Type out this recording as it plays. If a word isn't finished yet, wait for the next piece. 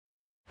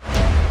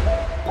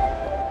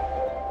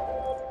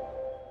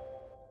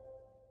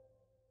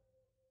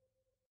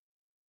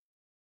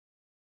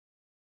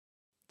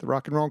The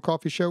Rock and Roll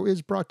Coffee Show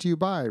is brought to you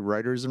by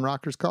Writers and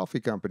Rockers Coffee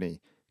Company,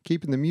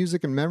 keeping the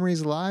music and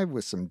memories alive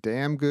with some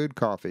damn good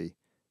coffee.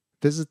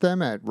 Visit them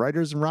at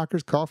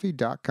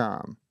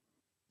writersandrockerscoffee.com.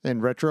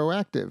 And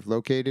Retroactive,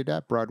 located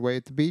at Broadway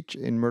at the Beach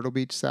in Myrtle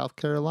Beach, South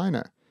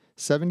Carolina.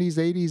 70s,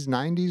 80s,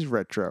 90s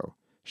retro.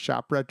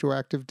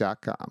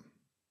 ShopRetroactive.com.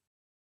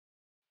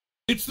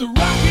 It's the Rock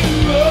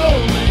and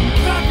Roll and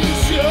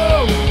Coffee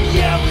Show.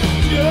 Yeah,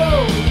 with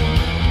Joe.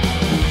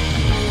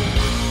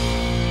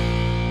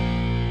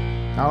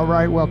 All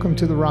right, welcome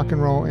to the Rock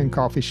and Roll and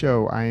Coffee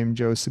Show. I am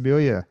Joe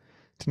Sibilia.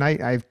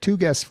 Tonight, I have two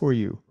guests for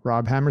you,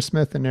 Rob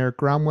Hammersmith and Erik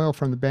Gronwall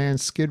from the band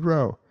Skid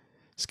Row.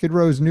 Skid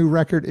Row's new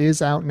record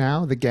is out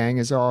now. The gang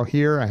is all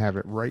here. I have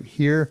it right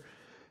here.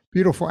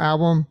 Beautiful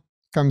album.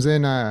 Comes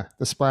in the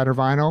splatter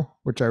vinyl,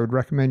 which I would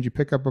recommend you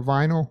pick up a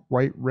vinyl,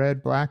 white,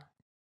 red, black,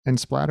 and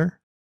splatter.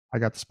 I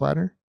got the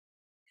splatter.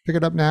 Pick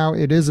it up now.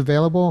 It is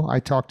available.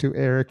 I talked to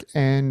Erik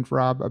and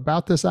Rob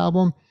about this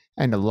album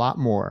and a lot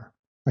more.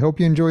 I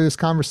hope you enjoy this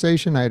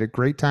conversation. I had a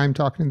great time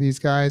talking to these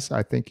guys.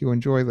 I think you'll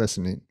enjoy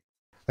listening.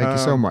 Thank you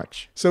so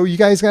much. So you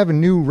guys have a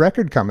new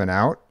record coming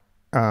out.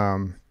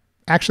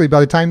 Actually, by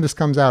the time this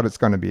comes out, it's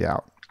going to be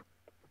out.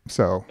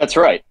 So that's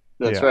right.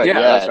 That's right. Yeah,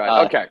 that's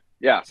right. Okay.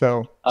 Yeah.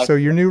 So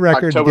your new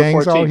record, The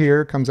Gang's 14th. All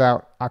Here, comes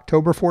out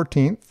October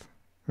 14th,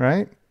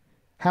 right?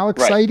 How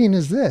exciting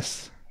is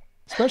this?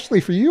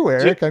 Especially for you,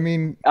 Erik. I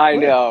mean, I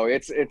know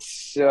it's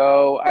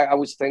so. I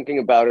was thinking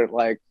about it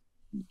like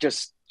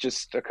just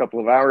a couple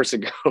of hours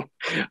ago.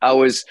 I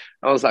was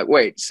like,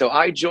 wait. So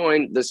I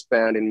joined this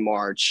band in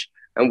March,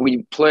 and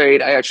we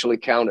played. I actually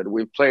counted.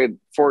 We played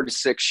 4 to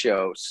 6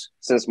 shows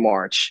since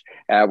March.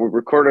 We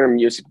recorded a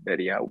music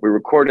video. We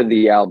recorded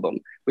the album.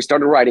 We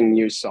started writing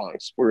new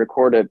songs. We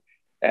recorded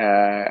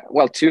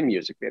 2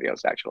 music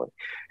videos actually.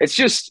 It's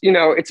just,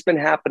 it's been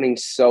happening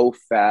so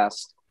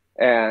fast,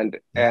 and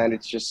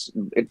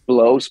it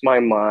blows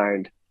my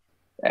mind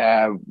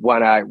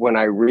when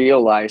I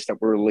realized that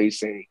we're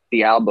releasing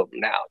the album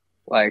now.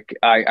 Like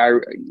I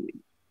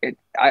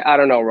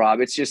don't know, Rob.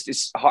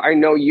 It's I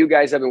know you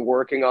guys have been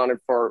working on it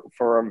for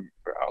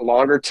a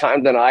longer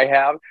time than I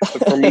have,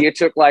 but for me it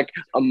took like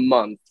a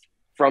month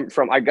from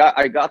I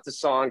got the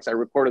songs, I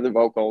recorded the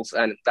vocals,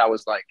 and that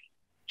was like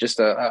just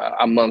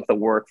a month of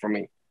work for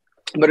me.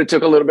 But it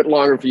took a little bit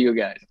longer for you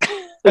guys.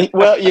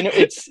 Well,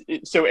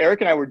 so Erik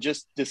and I were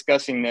just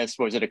discussing this.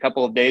 Was it a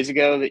couple of days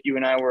ago that you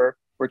and I were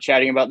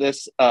chatting about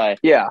this?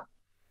 Yeah.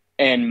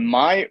 And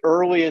my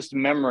earliest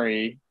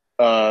memory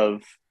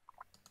of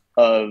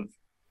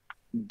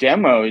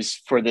demos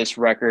for this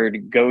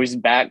record goes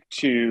back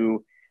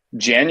to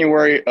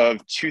January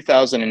of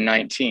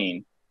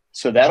 2019.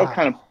 So that'll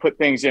kind of put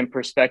things in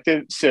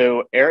perspective.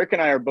 So Erik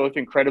and I are both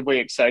incredibly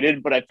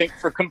excited, but I think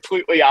for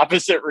completely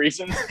opposite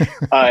reasons.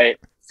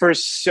 For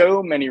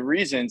so many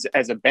reasons,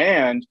 as a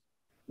band,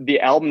 the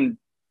album,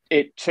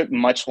 it took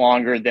much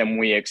longer than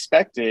we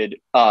expected.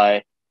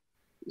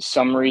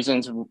 Some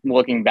reasons,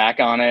 looking back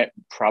on it,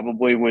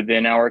 probably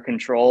within our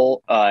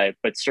control,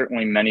 but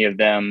certainly many of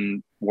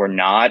them were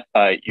not.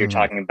 You're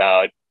talking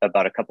about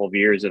a couple of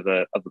years of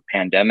a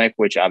pandemic,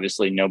 which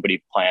obviously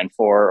nobody planned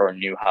for or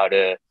knew how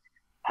to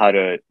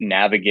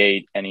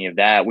navigate any of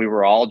that. We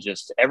were all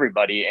just,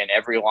 everybody in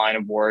every line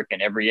of work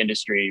and every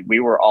industry, we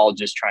were all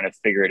just trying to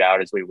figure it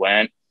out as we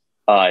went.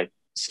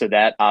 So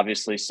that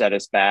obviously set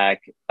us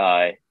back,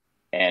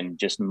 and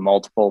just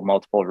multiple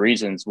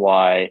reasons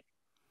why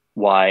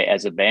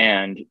as a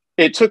band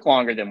it took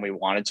longer than we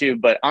wanted to.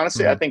 But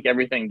honestly, I think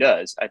everything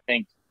does. I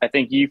think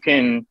you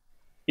can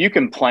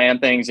plan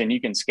things and you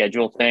can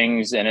schedule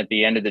things, and at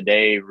the end of the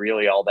day,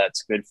 really all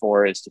that's good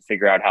for is to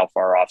figure out how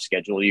far off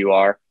schedule you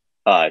are.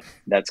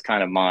 That's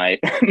kind of my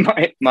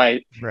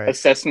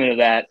assessment of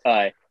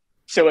that.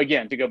 So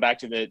again, to go back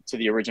to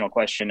the original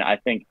question, I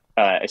think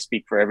I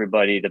speak for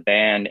everybody. The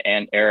band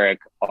and Erik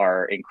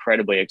are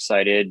incredibly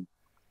excited,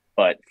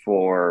 but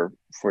for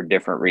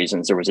different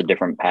reasons. There was a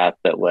different path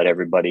that led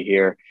everybody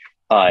here.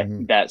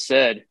 That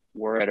said,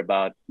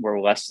 we're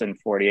less than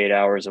 48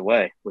 hours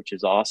away, which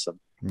is awesome.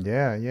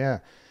 Yeah.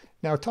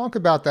 Now talk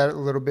about that a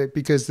little bit,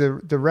 because the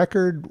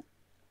record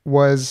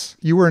was,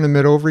 you were in the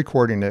middle of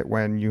recording it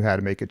when you had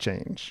to make a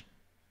change.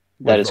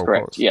 That is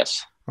correct.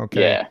 Yes.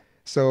 Okay. Yeah.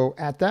 So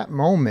at that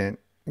moment,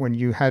 when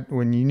you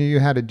knew you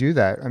had to do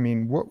that, I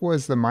mean, what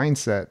was the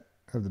mindset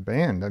of the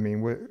band? I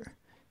mean,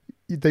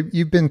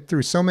 you've been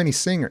through so many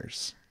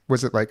singers.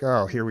 Was it like,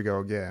 oh, here we go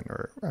again?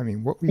 Or, I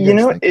mean, what were you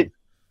guys thinking?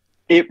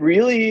 It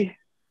really,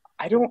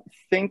 I don't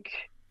think,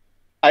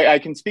 I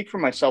can speak for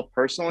myself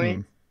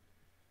personally.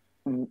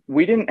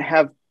 We didn't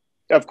have,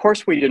 of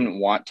course we didn't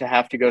want to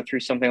have to go through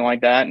something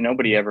like that.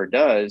 Nobody ever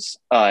does.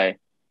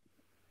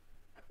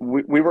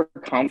 We were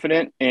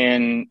confident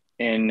in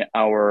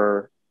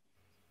our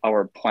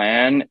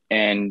plan,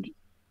 and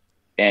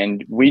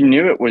we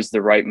knew it was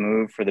the right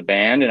move for the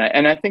band.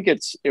 And I think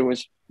it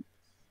was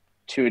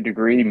to a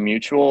degree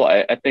mutual.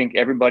 I think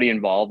everybody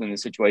involved in the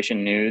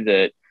situation knew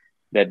that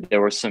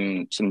there were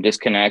some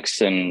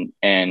disconnects, and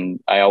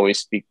I always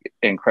speak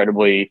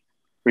incredibly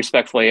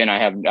respectfully, and I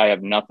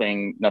have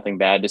nothing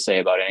bad to say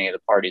about any of the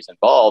parties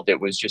involved. It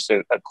was just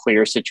a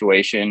clear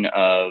situation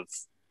of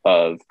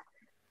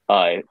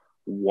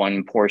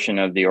one portion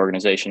of the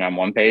organization on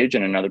one page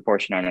and another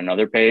portion on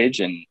another page,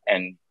 and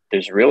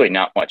there's really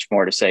not much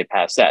more to say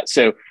past that.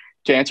 So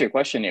to answer your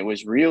question, it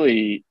was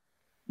really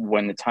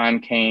when the time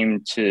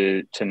came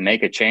to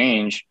make a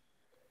change,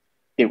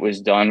 it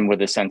was done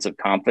with a sense of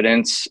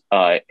confidence,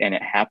 and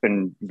it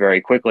happened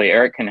very quickly.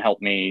 Erik can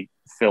help me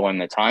fill in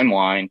the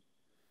timeline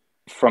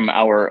from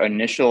our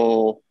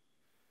initial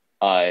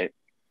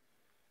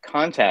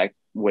contact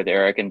with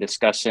Erik and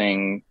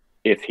discussing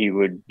if he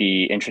would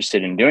be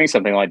interested in doing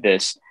something like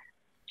this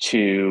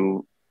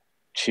to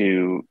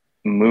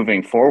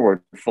moving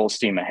forward full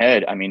steam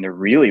ahead. I mean, there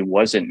really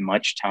wasn't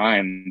much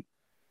time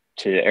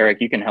to Erik.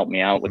 You can help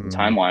me out with the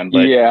timeline,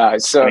 but yeah.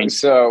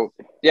 So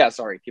yeah,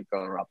 sorry, keep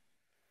going, Rob.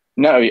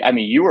 No, I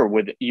mean, you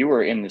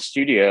were in the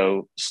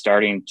studio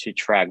starting to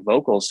track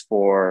vocals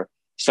for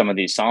some of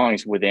these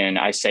songs within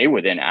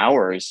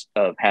hours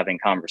of having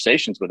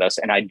conversations with us.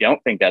 And I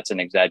don't think that's an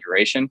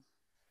exaggeration.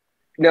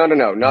 No,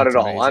 not That's at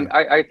all. amazing.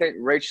 I think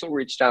Rachel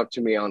reached out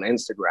to me on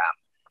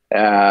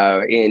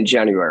Instagram in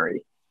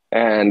January,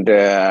 and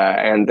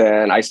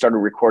then I started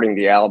recording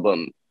the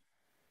album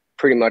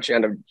pretty much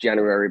end of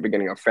January,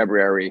 beginning of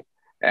February.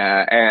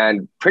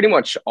 And pretty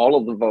much all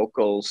of the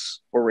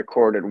vocals were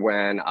recorded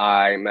when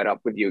I met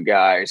up with you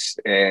guys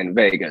in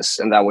Vegas,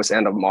 and that was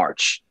end of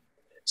March.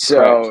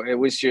 So Correct. it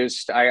was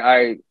just,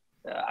 I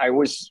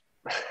was,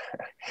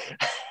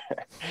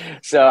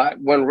 so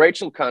when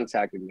Rachel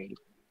contacted me,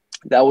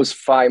 that was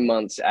 5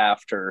 months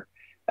after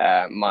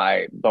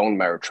my bone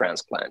marrow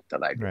transplant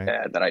that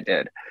I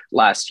did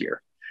last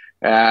year.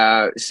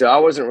 So I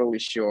wasn't really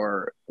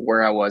sure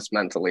where I was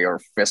mentally or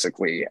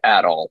physically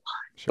at all.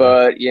 Sure.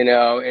 But, you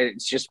know,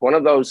 it's just one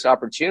of those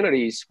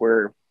opportunities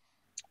where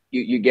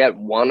you get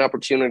one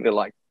opportunity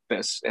like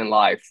this in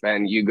life,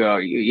 and you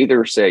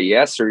either say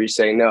yes or you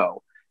say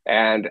no.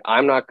 And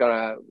I'm not going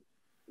to,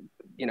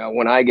 you know,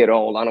 when I get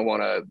old, I don't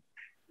want to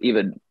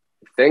even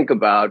think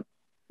about,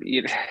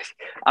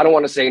 I don't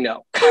want to say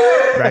no.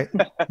 Right.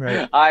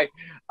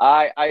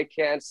 I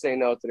can't say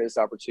no to this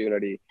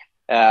opportunity.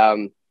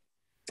 And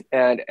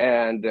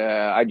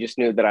I just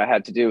knew that I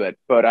had to do it,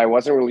 but I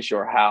wasn't really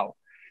sure how.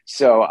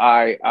 So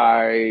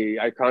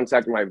I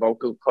contacted my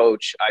vocal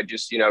coach. I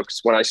just, you know, because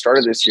when I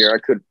started this year, I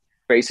could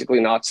basically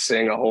not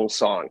sing a whole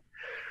song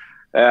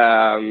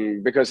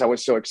because I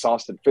was so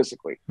exhausted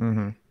physically.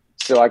 Mm-hmm.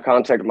 So I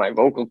contacted my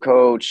vocal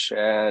coach,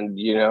 and,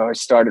 you know, I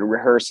started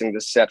rehearsing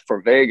the set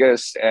for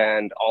Vegas,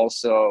 and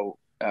also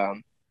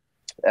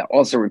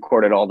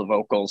recorded all the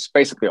vocals,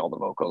 basically all the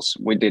vocals.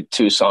 We did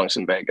 2 songs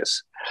in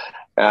Vegas.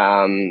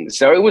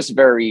 So it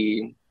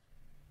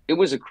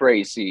was a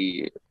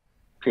crazy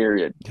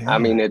period. Yeah. I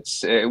mean,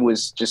 it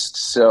was just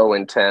so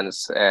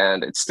intense,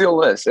 and it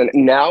still is. And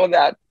now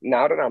that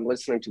I'm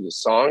listening to the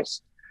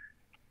songs,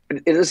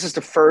 this is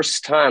the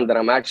first time that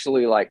I'm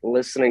actually like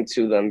listening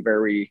to them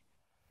very,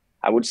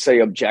 I would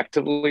say,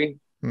 objectively.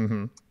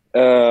 Mm-hmm.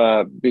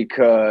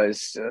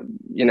 Because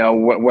you know,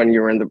 when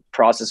you're in the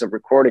process of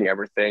recording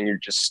everything, you're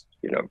just,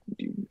 you know,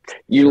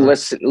 you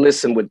sure.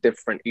 listen with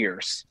different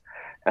ears.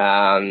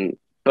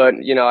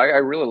 But you know, I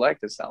really like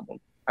this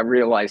album. I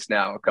realized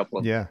now a couple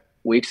of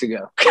weeks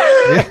ago.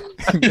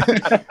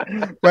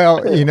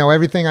 Well, you know,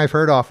 everything I've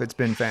heard off, it's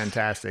been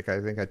fantastic.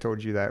 I think I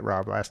told you that,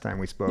 Rob, last time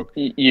we spoke.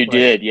 You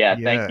did. Yeah.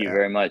 Thank you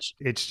very much.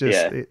 It's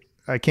just,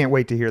 I can't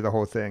wait to hear the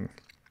whole thing.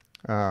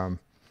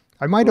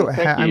 I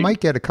might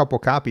get a couple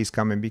copies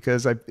coming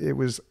because it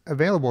was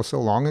available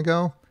so long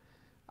ago.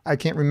 I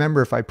can't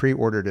remember if I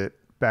pre-ordered it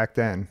back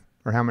then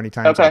or how many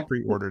times I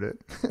pre-ordered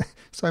it.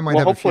 So I might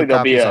have a few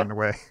copies on the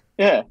way.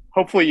 Yeah,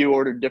 hopefully you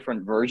ordered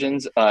different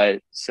versions.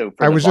 So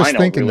for I was just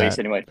thinking release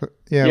that. Anyway.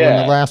 Yeah, when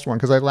the last one,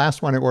 because the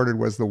last one I ordered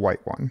was the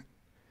white one.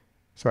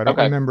 So I don't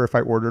remember if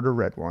I ordered a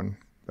red one.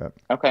 But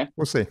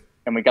we'll see.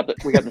 And we got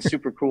the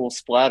super cool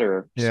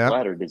splatter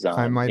design.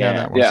 I might have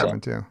that one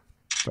coming too.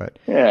 But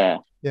yeah.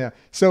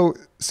 So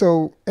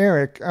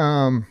Erik,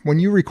 when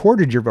you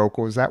recorded your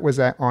vocals, was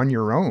that on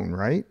your own,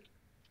 right?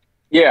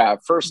 Yeah,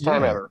 first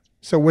time ever.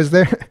 So was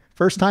there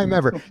first time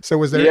ever? So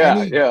was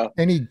there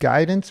any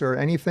guidance or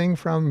anything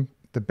from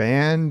the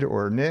band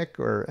or Nick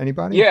or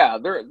anybody? Yeah,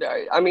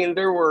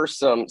 there were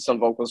some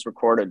vocals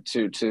recorded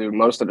to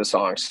most of the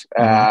songs.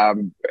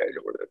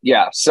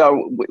 Mm-hmm.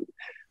 So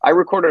I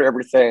recorded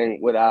everything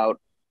without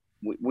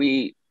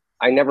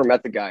I never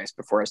met the guys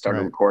before I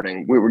started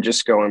recording. We were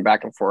just going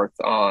back and forth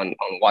on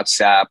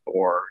WhatsApp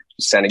or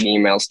sending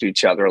emails to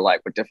each other,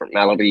 like with different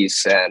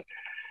melodies.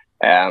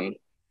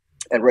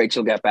 And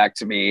Rachel got back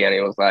to me, and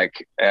he was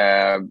like,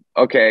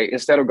 okay,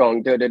 instead of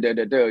going do do do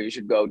do do, you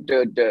should go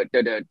do do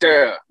do do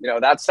do. You know,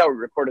 that's how we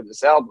recorded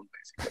this album,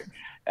 basically.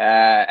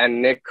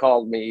 And Nick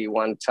called me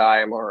one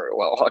time,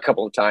 a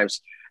couple of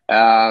times.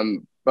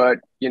 But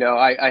you know,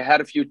 I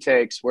had a few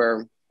takes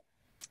where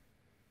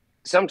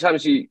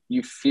sometimes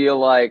you feel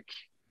like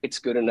it's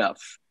good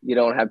enough. You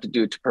don't have to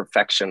do it to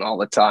perfection all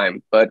the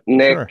time. But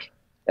Nick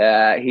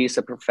he's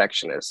a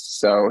perfectionist.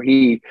 So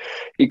he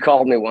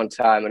called me one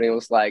time and he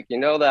was like, you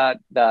know, that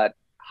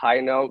high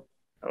note?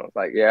 I was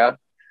like, yeah,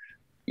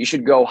 you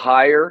should go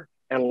higher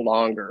and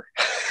longer.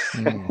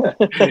 And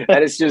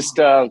it's just,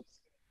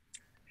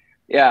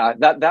 yeah,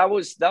 that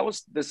was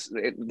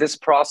this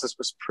process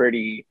was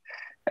pretty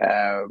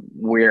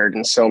weird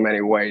in so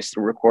many ways,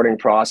 the recording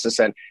process.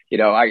 And, you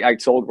know, I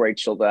told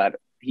Rachel that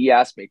he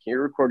asked me, can you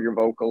record your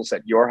vocals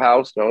at your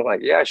house? And I was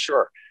like, yeah,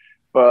 sure.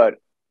 But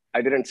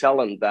I didn't tell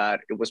him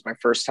that it was my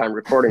first time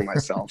recording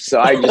myself. So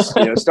I just,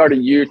 you know, started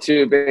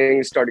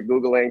YouTubing, started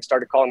Googling,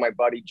 started calling my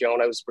buddy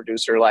Jonah, who's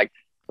producer, like,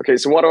 okay,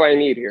 so what do I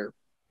need here?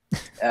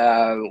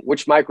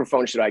 Which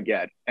microphone should I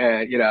get?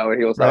 And, you know,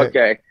 he was like,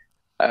 okay.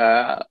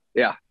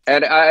 Yeah.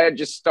 And I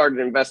just started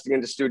investing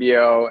in the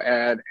studio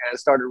and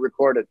started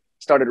recording.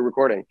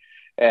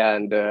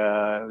 And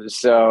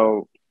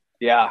so,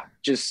 yeah,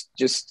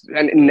 just,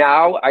 and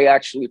now I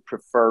actually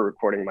prefer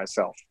recording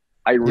myself.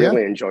 I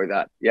really enjoy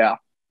that. Yeah.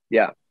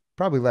 Yeah.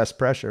 Probably less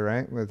pressure,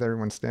 right? With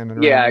everyone standing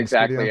around. Yeah,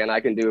 exactly. And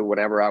I can do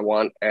whatever I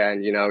want.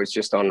 And, you know, it's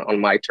just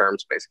on my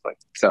terms, basically.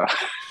 So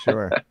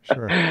sure.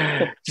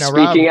 Now,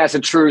 speaking Rob, as a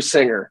true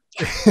singer.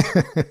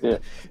 Yeah.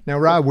 Now,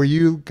 Rob, were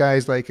you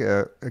guys like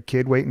a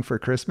kid waiting for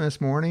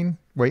Christmas morning,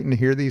 waiting to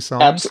hear these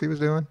songs he was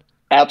doing?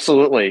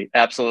 Absolutely.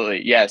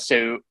 Yeah.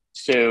 So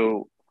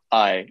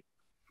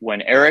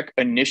when Erik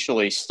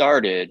initially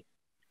started,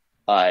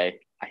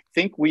 I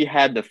think we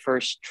had the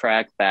first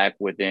track back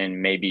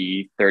within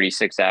maybe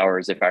 36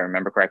 hours, if I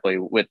remember correctly,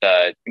 with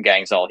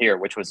Gang's All Here,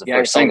 which was the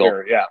first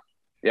single.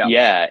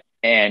 Yeah.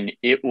 And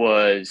it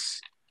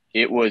was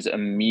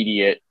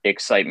immediate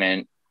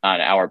excitement on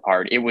our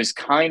part. It was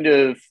kind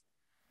of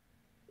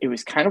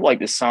like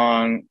the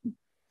song.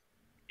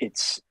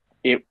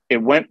 It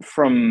went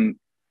from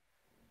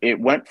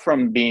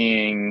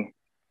being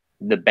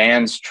the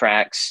band's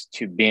tracks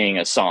to being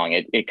a song.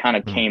 It kind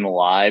of came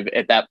alive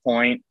at that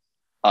point.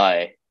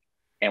 And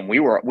we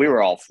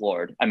were all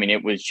floored. I mean,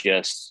 it was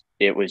just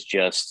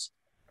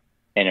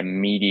an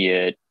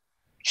immediate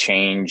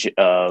change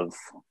of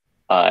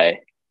the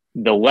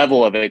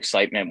level of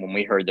excitement when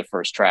we heard the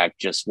first track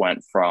just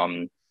went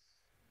from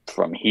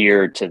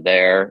here to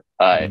there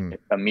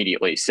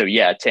immediately. So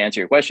yeah, to answer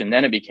your question,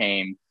 then it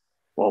became,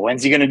 well,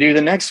 when's he going to do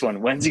the next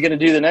one?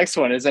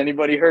 Has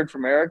anybody heard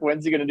from Erik?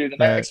 When's he going to do the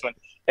next one?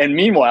 And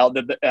meanwhile,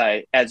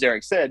 as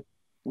Erik said,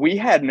 we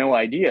had no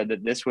idea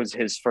that this was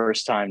his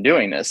first time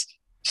doing this.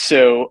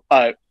 So,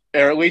 or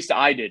at least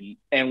I didn't.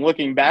 And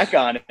looking back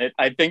on it,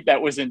 I think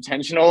that was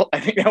intentional.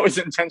 On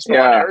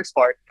Erik's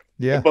part.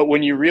 Yeah. But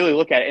when you really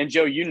look at it, and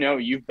Joe, you know,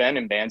 you've been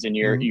in bands and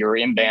you're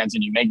in bands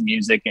and you make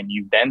music and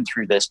you've been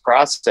through this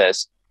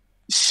process.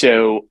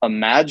 So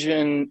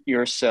imagine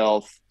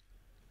yourself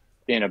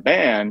in a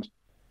band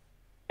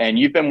and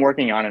you've been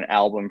working on an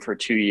album for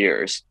 2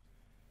 years.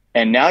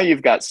 And now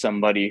you've got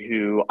somebody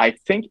who I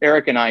think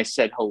Erik and I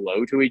said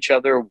hello to each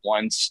other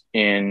once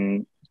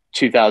in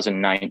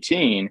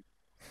 2019,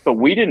 but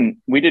we didn't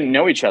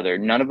know each other.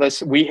 None of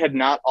us, we had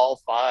not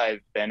all five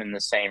been in the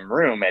same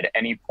room at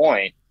any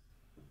point.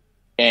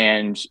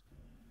 And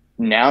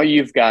now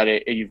you've got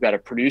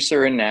a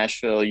producer in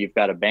Nashville, you've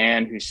got a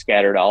band who's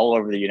scattered all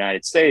over the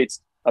United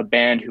States, a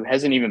band who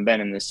hasn't even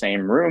been in the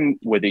same room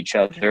with each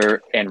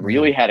other and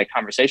really had a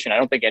conversation. I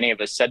don't think any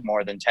of us said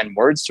more than 10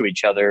 words to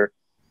each other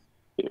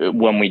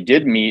when we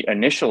did meet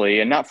initially,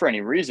 and not for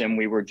any reason.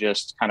 We were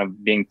just kind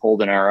of being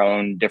pulled in our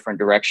own different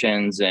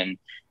directions. And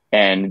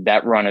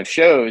that run of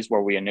shows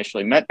where we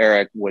initially met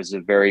Erik was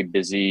a very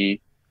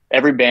busy,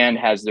 every band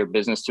has their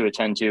business to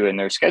attend to and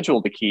their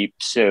schedule to keep.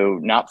 So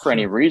not for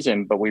any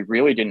reason, but we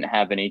really didn't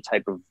have any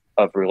type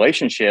of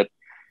relationship.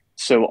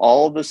 So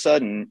all of a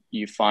sudden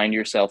you find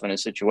yourself in a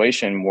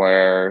situation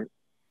where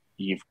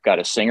you've got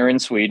a singer in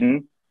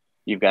Sweden,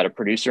 you've got a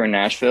producer in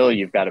Nashville,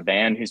 you've got a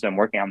band who's been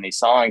working on these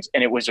songs.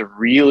 And it was a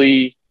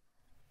really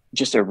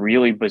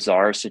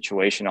bizarre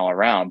situation all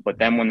around. But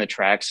then when the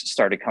tracks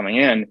started coming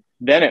in,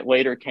 then it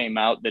later came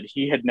out that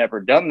he had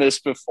never done this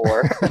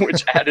before,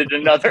 which added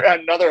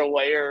another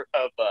layer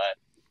of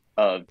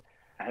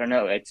I don't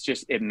know. It's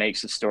just, it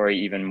makes the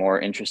story even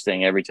more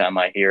interesting every time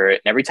I hear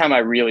it. And every time I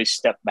really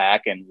step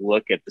back and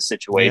look at the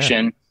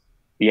situation,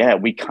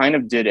 we kind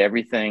of did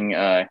everything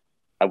I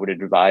would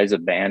advise a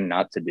band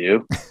not to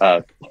do,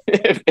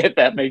 if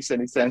that makes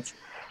any sense.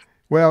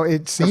 Well,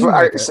 it seemed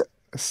like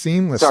a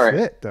seamless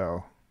fit,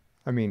 though.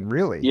 I mean,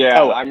 really?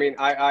 Yeah. I mean,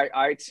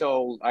 I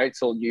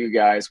told you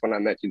guys when I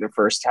met you the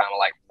first time,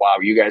 like, wow,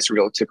 you guys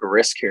really took a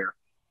risk here.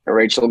 And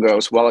Rachel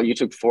goes, well, you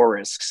took 4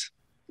 risks.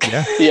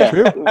 Yeah.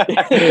 True.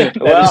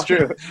 That is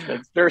true.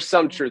 There's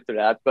some truth to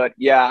that, but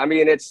yeah, I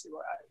mean,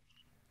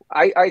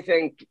 I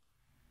think,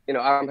 you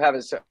know, I'm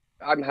having such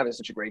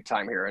a great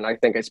time here, and I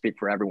think I speak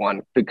for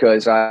everyone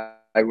because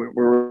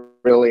we're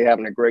really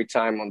having a great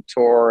time on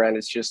tour, and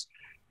it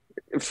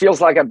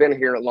feels like I've been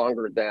here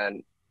longer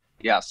than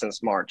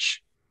since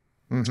March.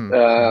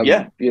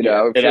 Mm-hmm. You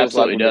know, it feels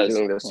like we've been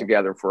doing this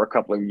together for a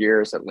couple of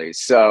years at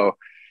least. So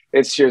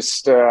it's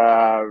just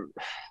a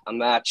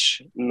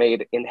match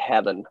made in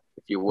heaven,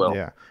 if you will.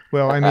 Yeah.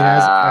 Well, I mean,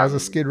 as a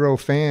Skid Row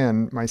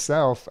fan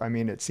myself, I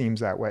mean, it seems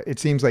that way. It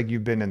seems like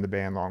you've been in the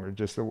band longer,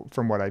 just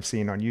from what I've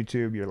seen on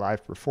YouTube, your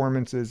live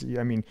performances.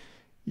 I mean,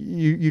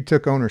 you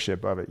took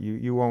ownership of it.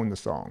 You own the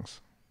songs.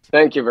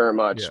 Thank you very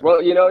much. Yeah. Well,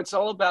 it's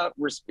all about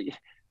respect.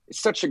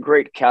 It's such a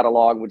great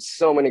catalog with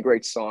so many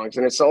great songs,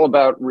 and it's all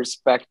about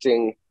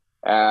respecting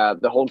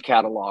the whole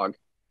catalog.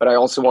 But I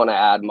also want to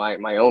add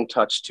my own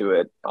touch to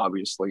it,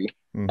 obviously.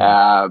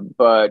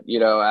 But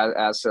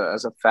as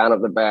a fan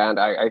of the band,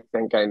 I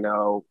think I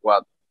know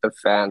what the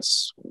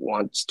fans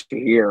want to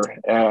hear,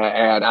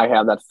 and I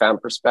have that fan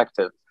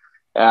perspective.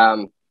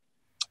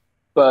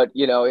 But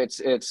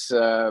it's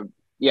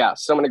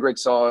so many great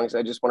songs.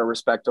 I just want to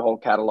respect the whole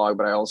catalog,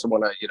 but I also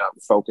want to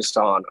focus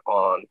on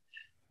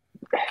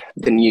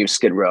the new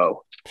Skid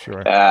Row,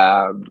 sure,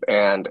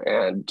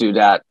 and do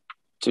that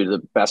to the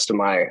best of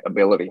my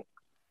ability.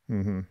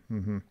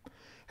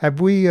 Have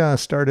we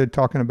started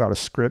talking about a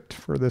script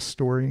for this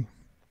story?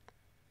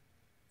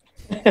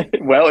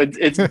 Well,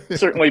 it's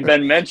certainly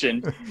been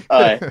mentioned.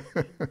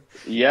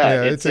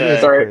 It's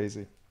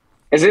crazy.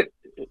 Is it?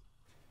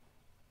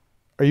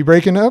 Are you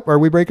breaking up? Are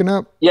we breaking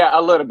up? Yeah,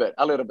 a little bit.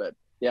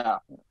 Yeah.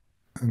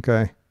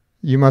 Okay.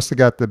 You must have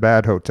got the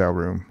bad hotel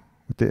room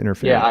with the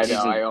interference. Yeah,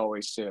 I know. I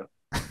always do.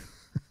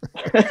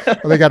 Well,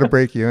 they got to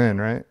break you in,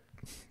 right?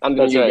 I'm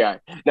the new guy.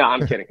 No,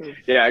 I'm kidding.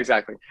 Yeah,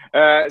 exactly.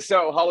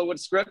 So Hollywood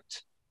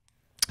script.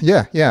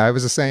 Yeah. I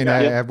was just saying,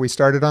 have we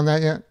started on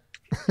that yet?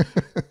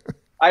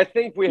 I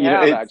think we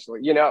have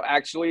actually.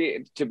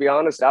 Actually, to be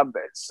honest,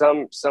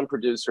 some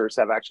producers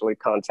have actually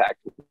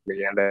contacted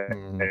me, and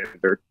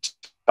they're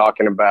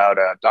talking about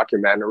a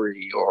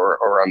documentary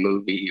or a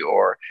movie,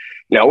 or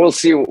we'll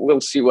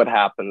see what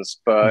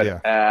happens.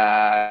 But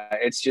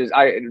it's just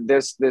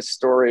this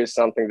story is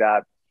something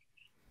that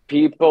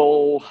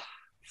people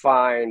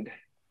find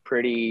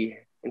pretty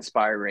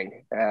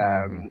inspiring,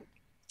 and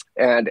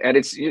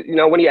it's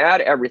when you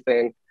add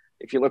everything.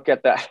 If you look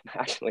at that,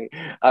 actually,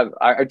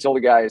 I told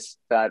the guys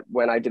that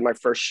when I did my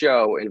first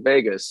show in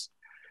Vegas,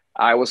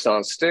 I was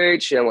on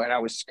stage and when I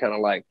was kind of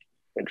like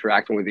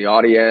interacting with the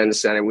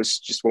audience, and it was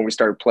just when we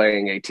started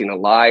playing 18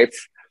 Alive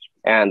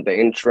and the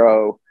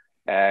intro,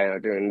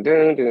 and and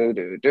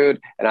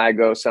I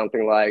go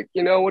something like,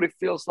 what it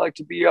feels like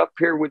to be up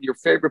here with your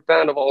favorite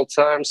band of all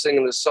time,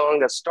 singing the song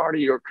that started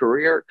your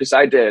career, because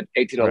I did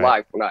 18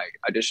 Alive when I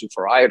auditioned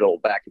for Idol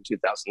back in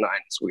 2009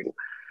 in Sweden.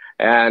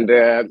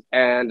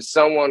 And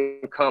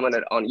someone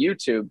commented on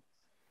YouTube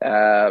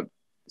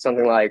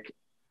something like,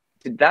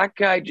 did that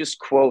guy just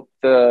quote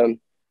the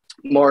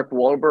Mark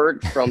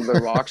Wahlberg from the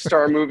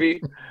Rockstar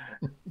movie?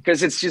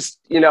 Because it's just,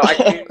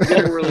 I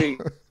didn't really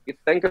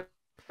think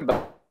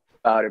about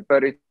it,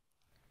 but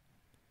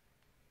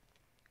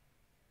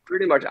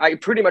I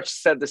pretty much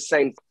said the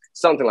same,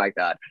 something like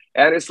that.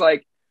 And it's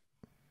like,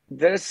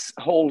 this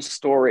whole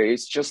story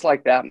is just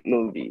like that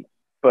movie.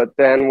 But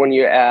then when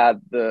you add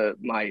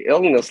my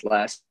illness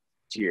last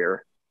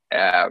year,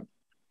 I'm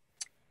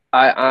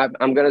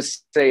going to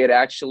say it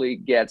actually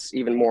gets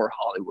even more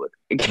Hollywood.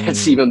 It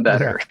gets even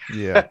better.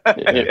 Yeah.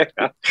 It's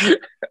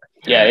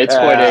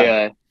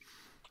quite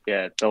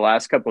the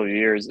last couple of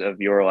years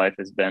of your life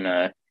has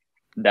been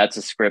that's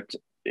a script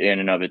in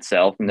and of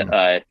itself. And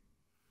I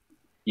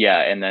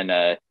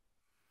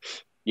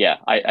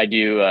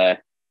do.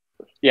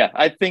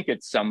 I think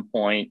at some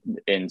point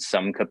in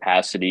some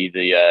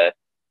capacity,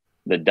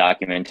 the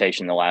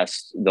documentation the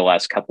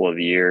last couple of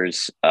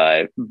years,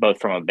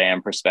 both from a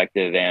band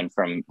perspective and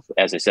from,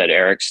 as I said,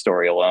 Erik's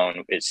story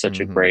alone is such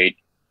a great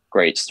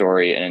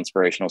story, an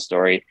inspirational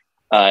story.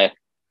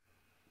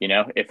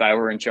 If I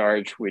were in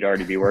charge, we'd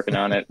already be working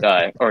on it,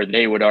 or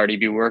they would already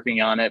be working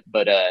on it.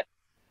 But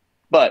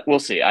we'll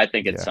see. I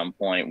think at some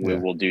point we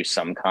will do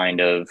some kind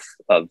of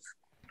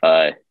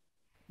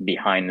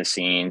behind the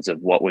scenes of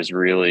what was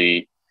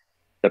really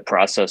the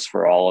process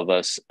for all of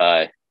us.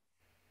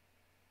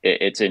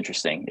 It's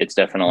interesting. It's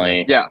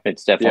definitely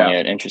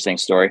an interesting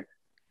story.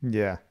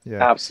 Yeah.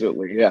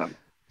 Absolutely. Yeah.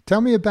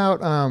 Tell me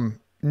about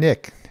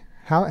Nick.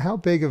 How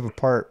big of a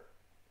part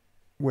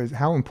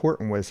how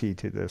important was he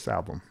to this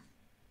album?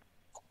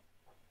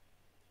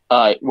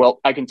 Well,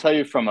 I can tell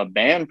you from a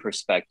band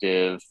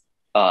perspective,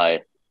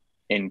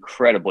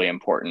 incredibly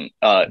important.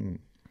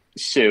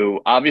 So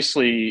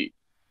obviously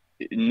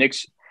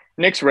Nick's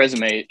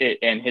resume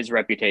and his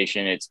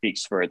reputation, it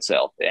speaks for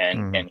itself.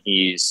 And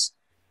he's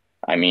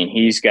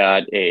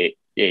got a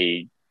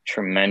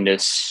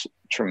tremendous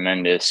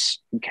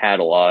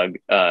catalog,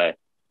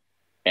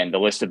 and the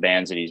list of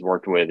bands that he's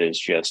worked with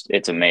is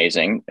it's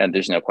amazing, and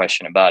there's no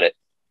question about it.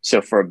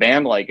 So for a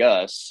band like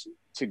us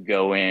to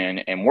go in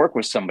and work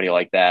with somebody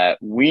like that,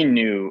 we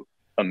knew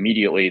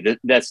immediately that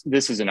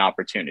this is an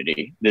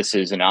opportunity. This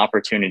is an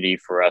opportunity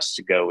for us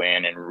to go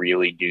in and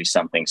really do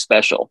something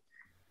special.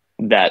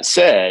 That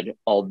said,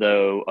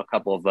 although a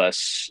couple of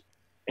us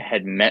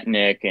had met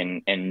Nick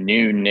and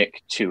knew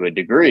Nick to a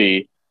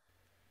degree,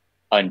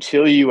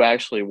 until you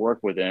actually work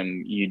with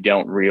him, you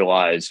don't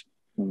realize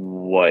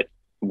what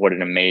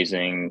an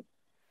amazing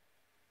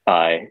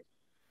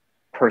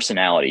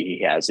personality he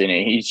has. And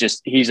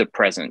he's a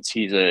presence.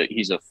 He's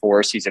a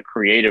force. He's a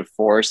creative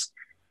force.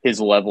 His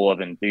level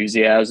of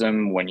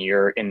enthusiasm when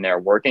you're in there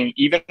working,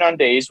 even on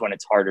days when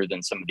it's harder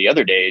than some of the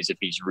other days, if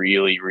he's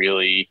really,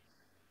 really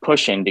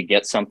pushing to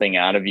get something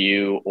out of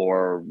you,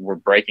 or we're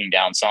breaking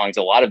down songs.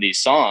 A lot of these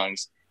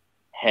songs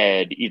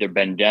had either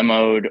been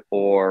demoed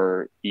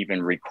or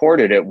even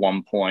recorded at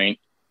one point.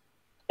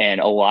 And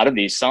a lot of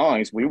these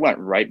songs, we went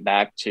right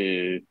back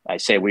to,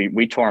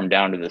 we tore them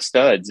down to the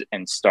studs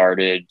and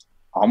started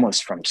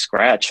almost from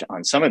scratch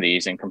on some of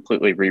these and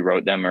completely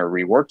rewrote them or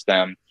reworked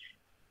them.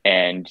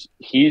 And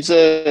he's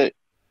not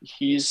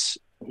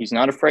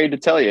afraid to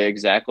tell you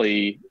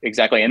exactly.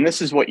 And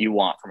this is what you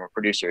want from a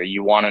producer.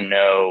 You want to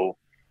know,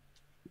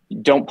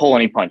 don't pull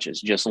any punches,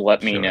 just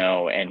let me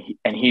know. And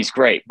he's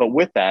great. But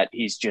with that,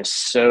 he's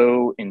just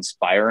so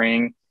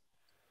inspiring.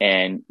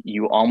 And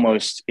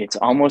it's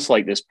almost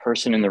like this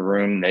person in the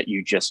room that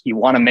you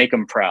want to make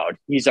him proud.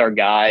 He's our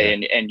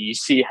guy. And you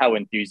see how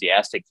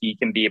enthusiastic he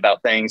can be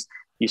about things.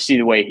 You see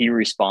the way he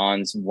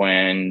responds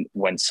when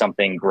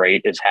something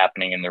great is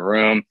happening in the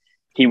room.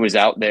 He was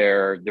out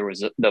there. There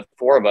was the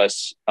four of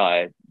us,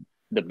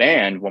 the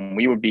band, when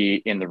we would be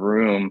in the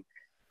room,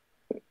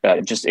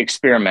 just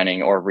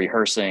experimenting or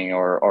rehearsing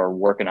or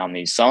working on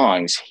these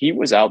songs. He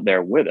was out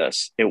there with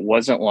us. It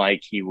wasn't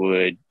like he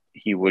would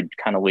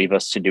kind of leave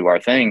us to do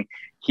our thing.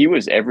 He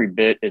was every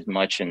bit as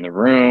much in the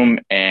room,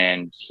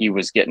 and he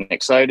was getting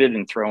excited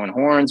and throwing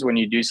horns when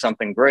you do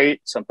something great,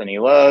 something he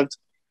loved.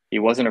 He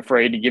wasn't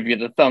afraid to give you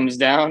the thumbs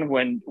down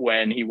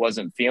when he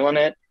wasn't feeling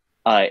it.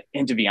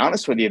 And to be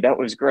honest with you, that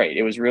was great.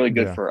 It was really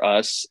good for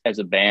us as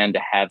a band to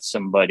have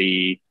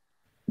somebody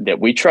that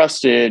we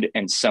trusted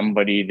and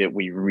somebody that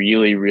we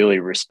really, really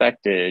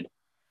respected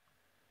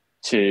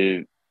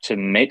to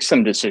make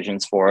some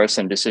decisions for us,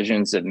 and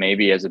decisions that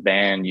maybe as a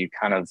band, you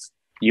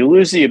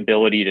lose the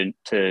ability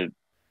to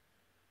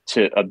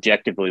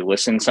objectively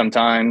listen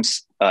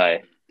sometimes.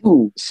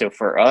 So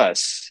for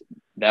us,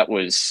 that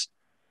was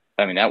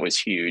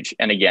huge.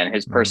 And again,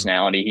 his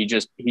personality,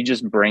 he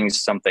just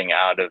brings something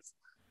out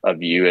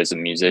of you as a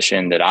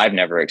musician that I've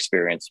never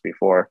experienced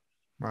before.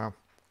 Wow.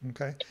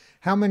 Okay.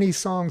 How many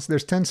songs?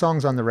 There's 10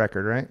 songs on the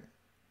record, right?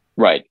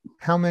 Right.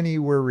 How many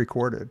were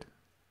recorded?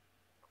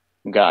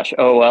 Gosh.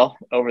 Oh, well,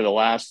 over the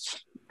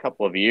last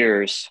couple of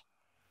years,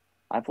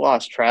 I've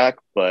lost track,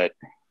 but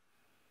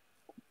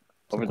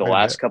over the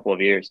last couple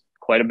of years,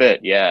 quite a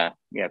bit. Yeah.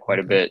 Yeah. Quite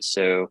a bit.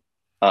 So,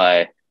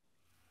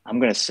 I'm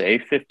going to say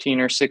 15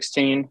 or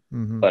 16,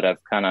 but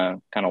I've kind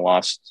of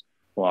lost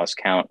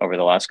count over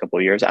the last couple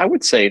of years. I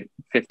would say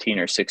 15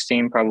 or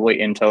 16 probably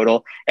in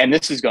total. And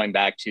this is going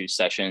back to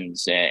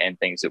sessions and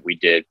things that we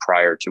did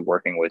prior to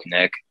working with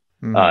Nick.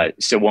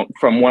 So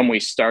from when we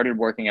started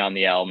working on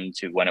the album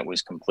to when it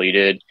was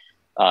completed,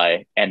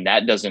 and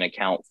that doesn't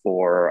account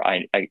for,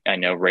 I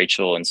know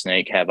Rachel and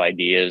Snake have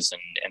ideas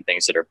and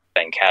things that are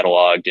been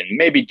cataloged and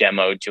maybe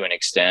demoed to an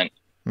extent.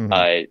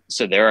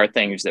 So there are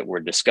things that were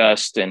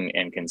discussed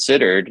and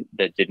considered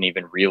that didn't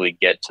even really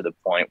get to the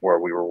point where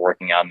we were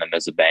working on them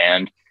as a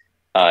band.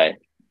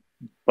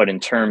 But in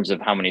terms of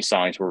how many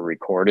songs were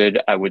recorded,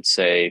 I would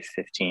say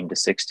 15 to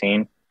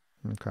 16.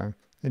 Okay.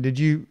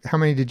 And how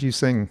many did you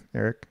sing,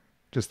 Erik?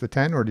 Just the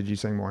 10, or did you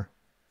sing more?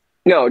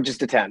 No, just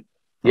the 10.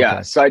 Yeah.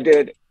 Okay. So I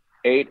did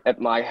 8 at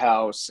my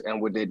house,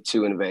 and we did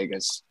 2 in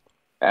Vegas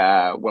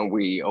when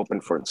we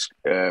opened for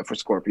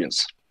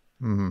Scorpions.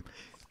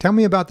 Tell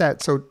me about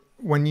that. So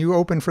when you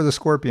opened for the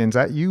Scorpions,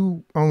 that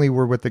you only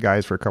were with the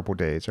guys for a couple of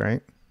days,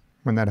 right?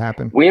 When that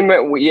happened? We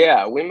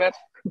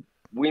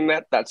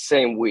met that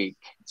same week.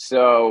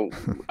 So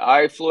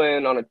I flew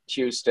in on a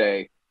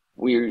Tuesday.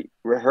 We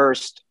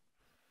rehearsed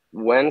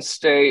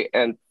Wednesday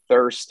and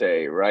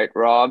Thursday, right,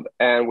 Rob?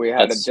 And we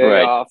had a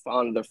day off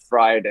on the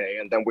Friday,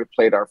 and then we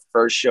played our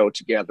first show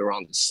together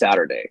on the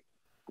Saturday.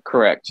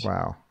 Correct.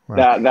 Wow.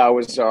 That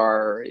was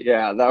our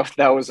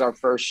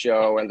first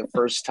show and the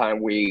first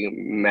time we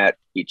met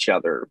each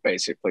other,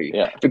 basically.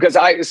 Yeah. Because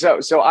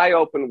I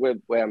opened with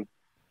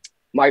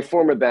my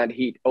former band.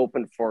 He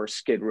opened for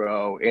Skid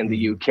Row in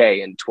the UK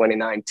in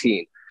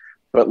 2019.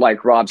 But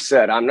like Rob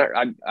said, I'm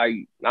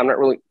not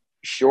really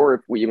sure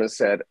if we even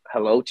said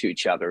hello to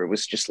each other. It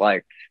was just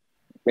like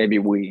maybe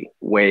we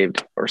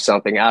waved or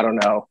something. I don't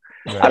know.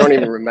 Right. I don't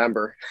even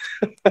remember.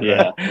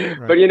 Yeah.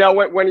 But you know,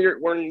 when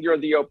you're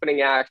the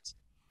opening act,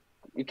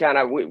 you kind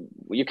of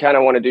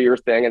want to do your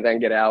thing and then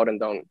get out,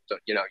 and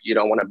you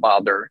don't want to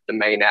bother the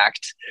main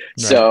act.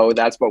 Right. So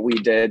that's what we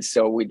did.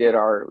 So we did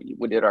our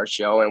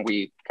show, and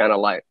we kind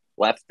of like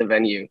left the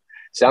venue.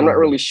 So I'm not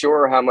really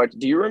sure how much.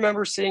 Do you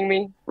remember seeing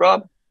me,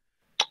 Rob?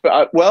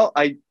 Well,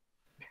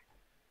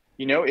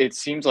 it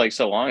seems like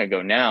so long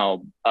ago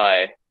now.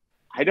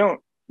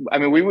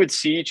 We would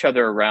see each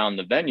other around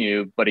the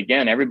venue, but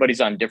again,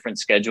 everybody's on different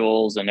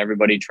schedules and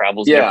everybody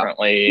travels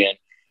differently.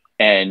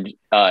 And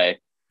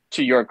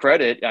to your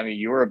credit,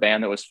 you were a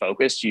band that was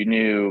focused. You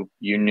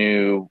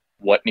knew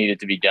what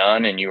needed to be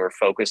done, and you were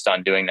focused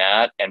on doing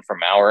that. And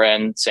from our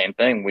end, same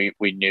thing.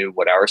 We knew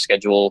what our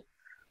schedule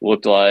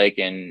looked like,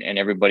 and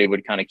everybody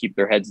would kind of keep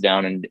their heads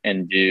down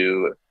and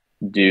do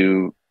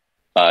do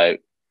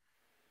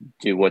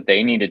do what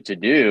they needed to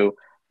do.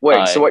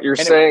 Wait, so what you're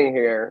saying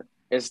here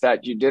is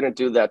that you didn't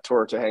do that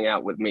tour to hang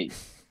out with me?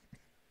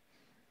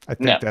 I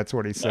think that's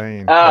what he's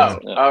saying. Oh,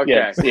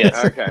 okay.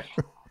 Yes. Okay.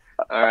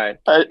 All right.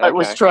 I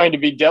was trying to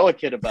be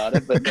delicate about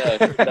it, but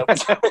that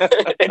was,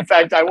 in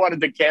fact, I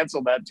wanted to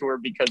cancel that tour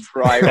because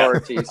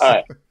priorities.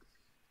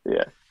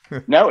 Yeah.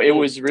 No, it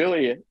was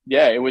really,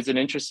 it was an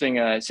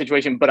interesting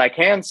situation. But I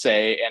can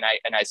say, and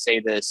I say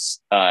this,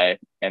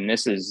 and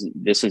this is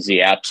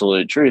the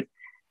absolute truth.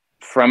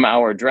 From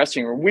our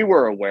dressing room, we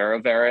were aware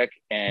of Erik,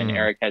 and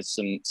Erik has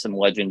some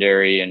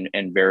legendary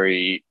and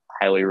very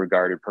highly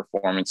regarded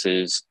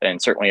performances,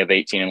 and certainly of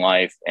 18 in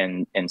Life,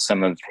 and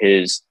some of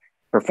his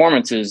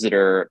performances that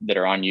are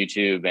on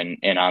YouTube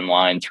and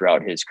online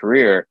throughout his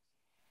career.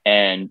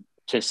 And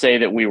to say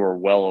that we were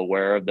well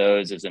aware of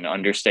those is an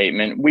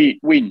understatement. We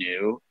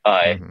knew,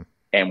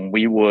 and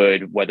we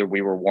would, whether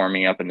we were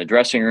warming up in the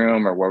dressing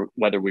room or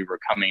whether we were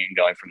coming and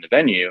going from the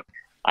venue,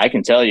 I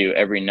can tell you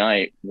every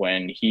night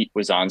when he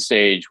was on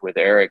stage with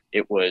Erik,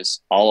 it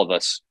was all of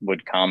us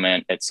would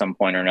comment at some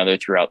point or another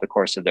throughout the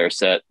course of their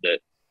set that,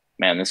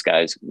 man, this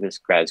guy's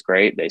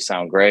great. They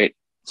sound great.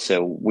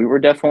 So we were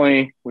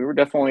definitely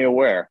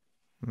aware.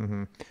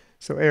 Mm-hmm.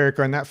 So Erik,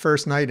 on that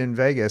first night in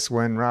Vegas,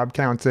 when Rob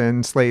counts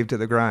in "Slave to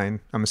the Grind,"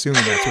 I'm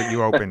assuming that's what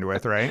you opened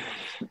with, right?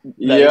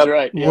 That's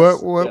right.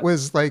 Yes. What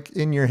was like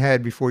in your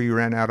head before you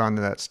ran out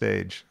onto that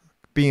stage,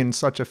 being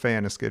such a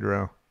fan of Skid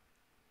Row?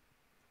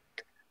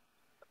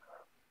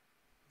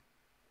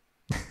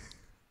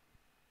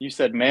 You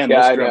said, man,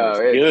 this drummer's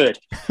good.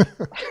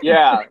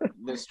 Yeah,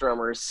 this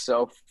drummer is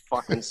so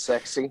fucking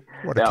sexy.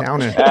 What a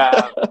counter.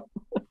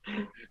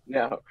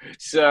 No.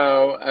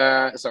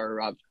 So, sorry,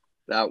 Rob.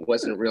 That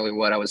wasn't really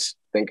what I was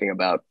thinking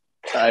about.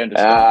 I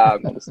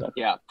understand.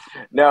 Yeah.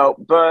 No,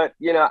 but,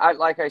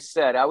 like I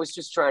said, I was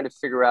just trying to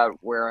figure out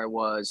where I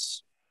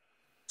was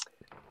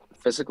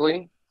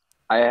physically.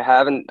 At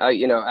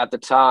the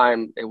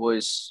time, it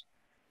was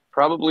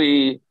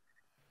probably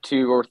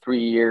 2 or 3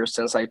 years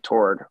since I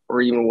toured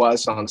or even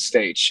was on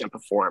stage and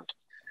performed.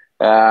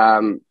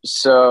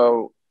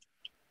 So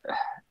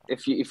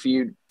if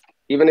you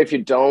even if you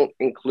don't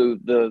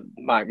include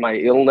my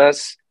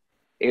illness,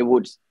 it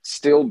would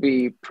still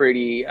be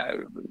pretty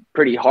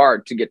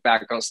hard to get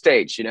back on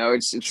stage.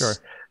 It's sure.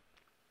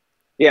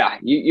 Yeah,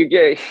 you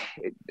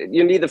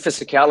need the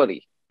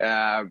physicality,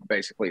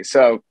 basically.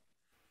 So,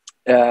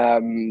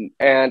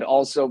 and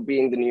also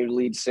being the new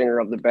lead singer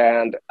of the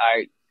band,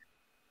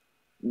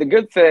 the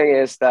good thing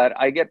is that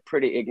I get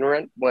pretty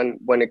ignorant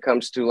when it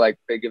comes to like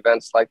big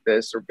events like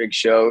this or big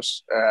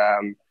shows.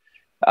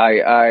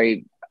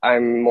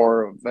 I'm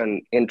more of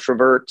an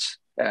introvert.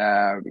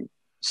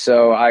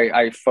 So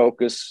I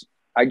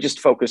just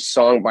focus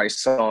song by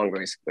song,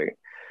 basically.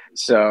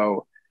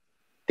 So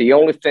the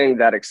only thing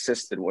that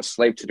existed was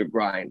 "Slave to the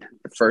Grind,"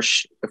 the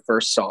first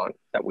song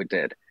that we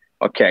did.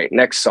 Okay,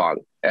 next song.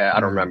 I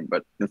don't remember,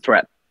 but "The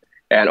Threat."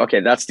 And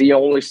okay, that's the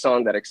only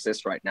song that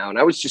exists right now. And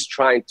I was just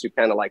trying to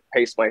kind of like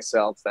pace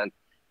myself and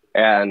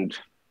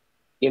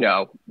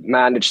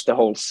manage the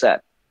whole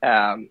set.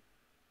 Was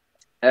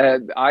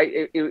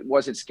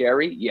it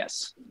scary?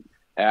 Yes.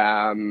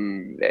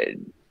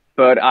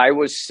 But I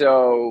was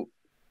so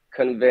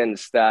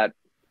convinced that,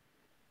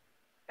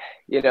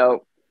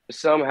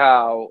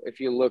 somehow if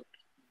you look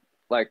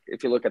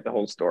at the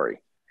whole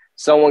story,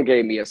 someone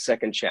gave me a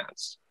second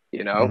chance,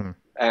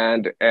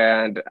 and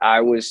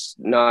I was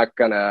not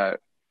gonna,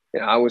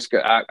 I was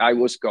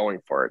going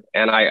for it,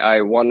 and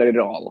I wanted it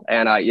all.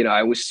 And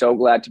I was so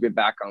glad to be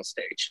back on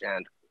stage,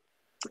 and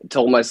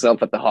told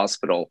myself at the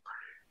hospital,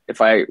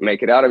 if I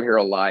make it out of here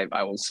alive,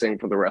 I will sing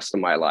for the rest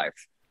of my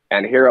life.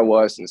 And here I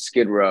was in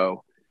Skid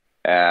Row,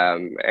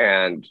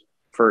 and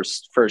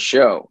first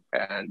show,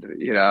 and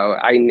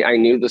I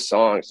knew the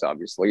songs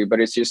obviously, but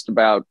it's just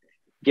about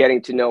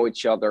getting to know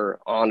each other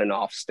on and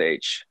off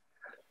stage.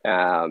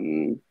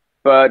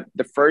 But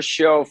the first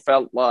show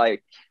felt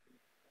like,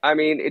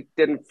 it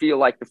didn't feel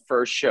like the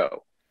first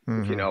show,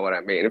 if you know what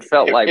I mean. It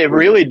felt like it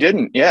really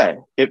didn't. Yeah.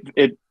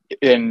 It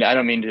and I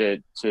don't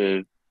mean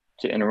to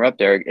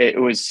interrupt, Erik.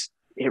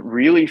 It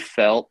really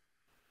felt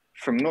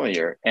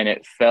familiar, and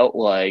it felt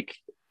like,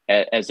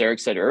 as Erik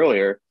said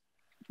earlier,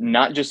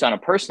 not just on a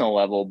personal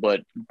level,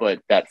 but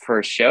that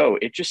first show,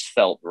 it just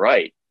felt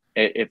right.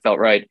 It felt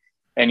right.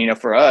 And,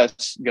 for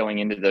us going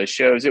into those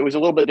shows, it was a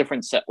little bit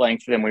different set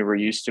length than we were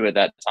used to at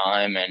that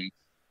time.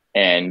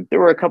 And there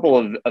were a couple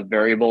of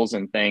variables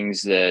and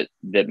things that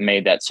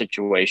made that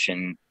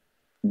situation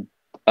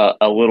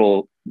a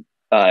little,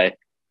 I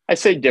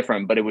say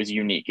different, but it was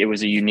unique. It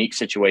was a unique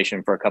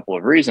situation for a couple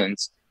of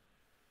reasons.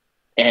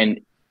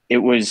 And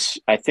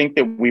I think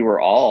that we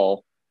were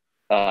all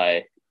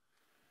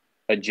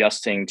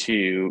adjusting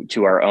to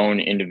our own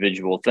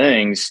individual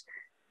things,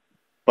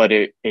 but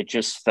it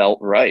just felt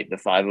right. The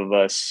five of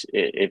us,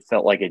 it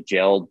felt like it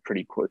gelled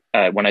pretty quick.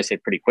 When I say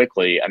pretty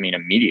quickly, I mean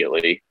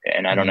immediately.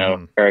 And I don't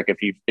know, Erik,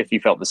 if you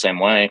felt the same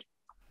way.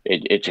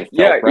 It just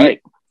felt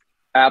right.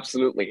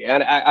 Absolutely.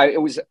 And it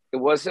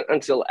wasn't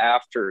until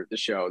after the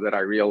show that I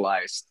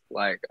realized,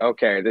 like,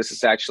 okay, this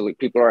is actually,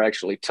 people are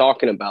actually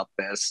talking about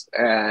this.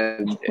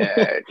 And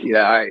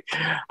I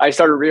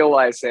started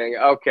realizing,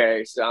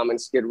 okay, so I'm in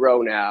Skid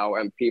Row now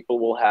and people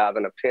will have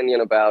an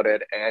opinion about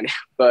it.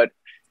 But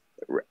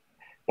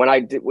when I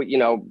did,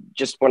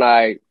 just when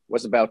I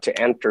was about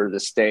to enter the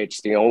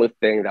stage, the only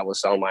thing that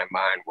was on my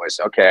mind was,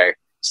 okay,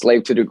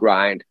 Slave to the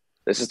Grind.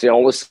 This is the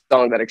only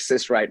song that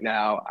exists right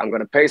now. I'm going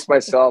to pace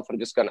myself. I'm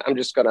just going to, I'm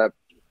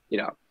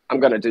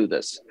going to do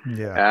this.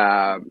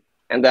 Yeah.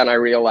 And then I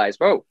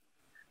realized, oh,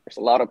 there's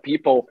a lot of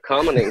people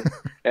commenting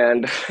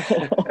and,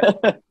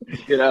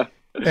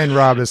 And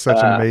Rob is such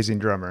an amazing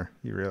drummer,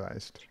 you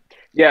realized.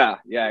 Yeah,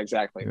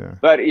 exactly. Yeah.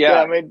 But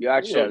I mean, you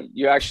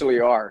actually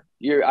are.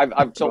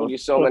 I've told you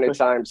so many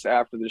times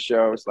after the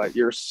show, it's like,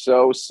 you're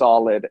so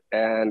solid.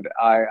 And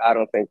I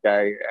don't think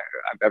I've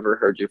ever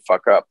heard you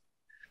fuck up.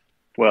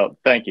 Well,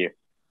 thank you.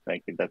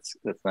 That's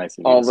nice of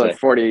you all to the say.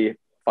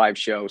 45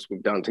 shows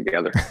we've done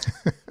together.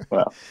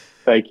 Well,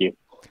 thank you.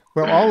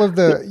 Well, all of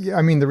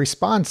the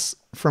response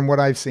from what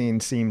I've seen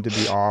seemed to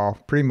be all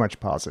pretty much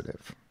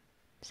positive.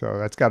 So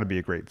that's got to be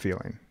a great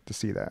feeling to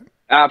see that.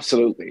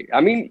 Absolutely.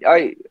 I mean,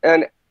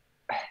 and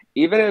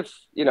even if,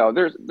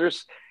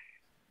 there's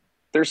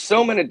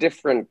so many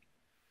different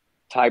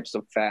types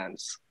of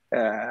fans.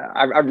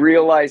 I've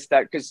realized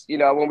that because,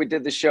 when we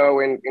did the show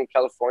in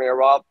California,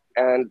 Rob,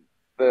 and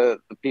the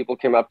people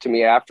came up to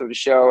me after the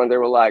show and they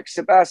were like,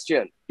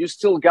 Sebastian, you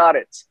still got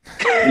it.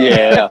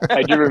 Yeah,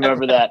 I do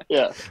remember that.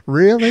 Yeah.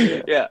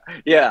 Really? Yeah,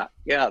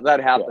 that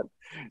happened.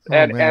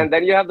 Yeah. And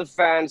then you have the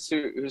fans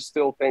who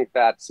still think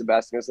that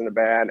Sebastian is in the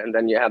band, and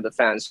then you have the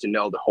fans who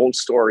know the whole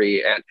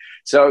story. And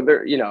so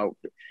there,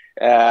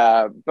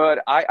 but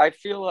I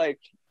feel like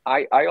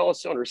I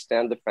also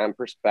understand the fan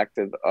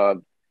perspective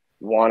of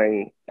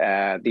wanting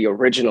the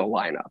original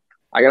lineup.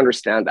 I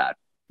understand that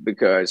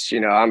because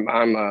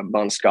I'm a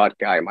Bon Scott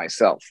guy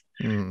myself.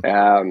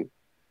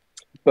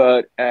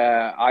 But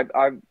I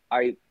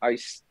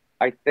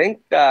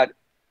think that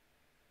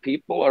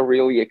people are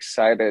really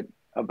excited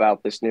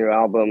about this new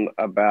album,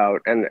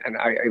 and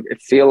I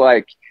feel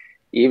like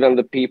even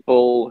the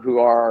people who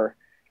want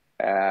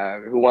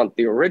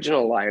the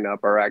original lineup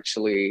are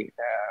actually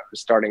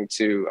starting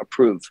to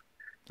approve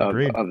of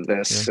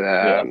this.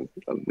 Of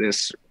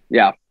this.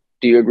 Yeah.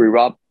 Do you agree,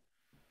 Rob?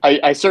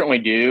 I certainly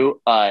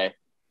do.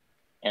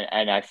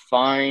 And I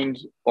find,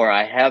 or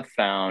I have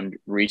found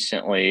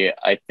recently,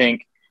 I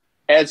think,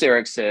 as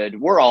Erik said,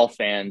 we're all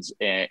fans,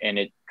 and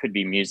it could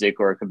be music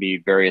or it could be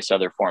various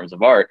other forms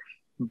of art.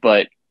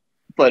 But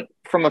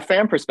from a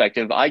fan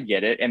perspective, I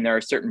get it. And there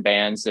are certain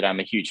bands that I'm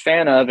a huge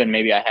fan of, and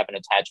maybe I have an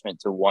attachment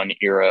to one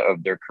era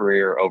of their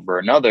career over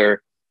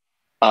another.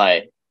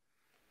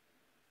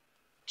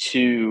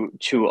 To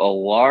a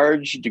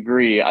large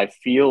degree, I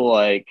feel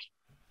like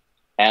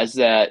as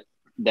that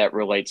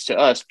relates to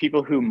us,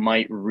 people who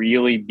might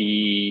really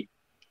be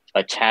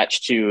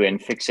attached to and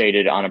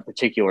fixated on a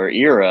particular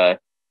era,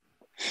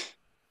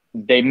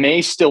 they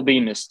may still be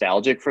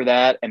nostalgic for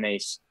that, and they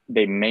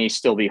may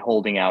still be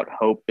holding out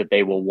hope that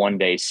they will one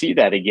day see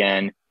that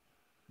again,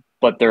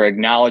 but they're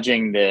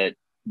acknowledging that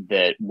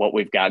what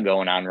we've got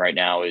going on right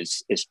now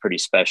is pretty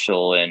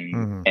special,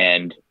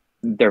 and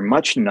they're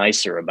much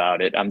nicer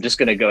about it. I'm just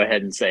going to go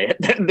ahead and say it.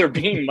 They're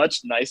being much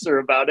nicer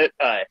about it,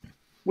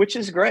 which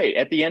is great.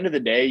 At the end of the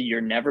day,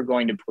 you're never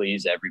going to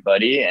please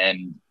everybody.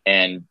 And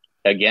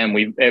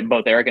again,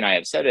 both Erik and I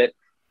have said it,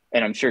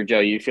 and I'm sure,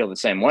 Joe, you feel the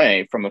same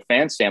way. From a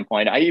fan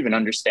standpoint, I even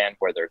understand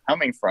where they're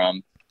coming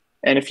from.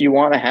 And if you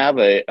want to have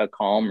a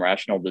calm,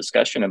 rational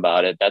discussion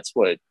about it, that's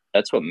what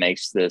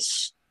makes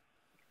this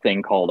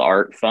thing called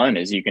art fun,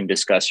 is you can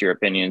discuss your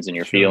opinions and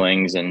your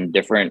feelings and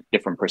different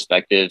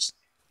perspectives.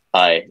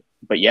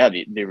 But yeah,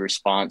 the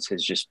response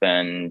has just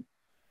been,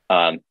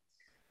 I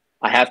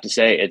have to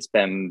say, it's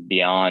been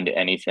beyond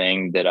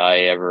anything that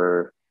I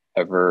ever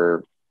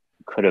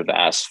could have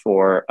asked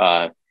for.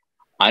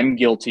 I'm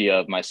guilty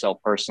of, myself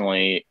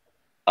personally.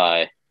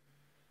 I'm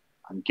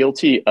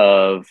guilty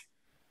of,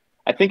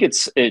 I think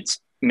it's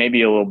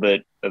maybe a little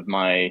bit of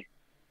my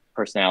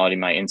personality,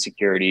 my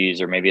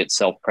insecurities, or maybe it's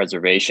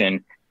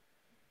self-preservation.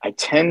 I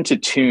tend to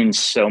tune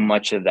so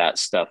much of that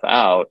stuff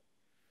out.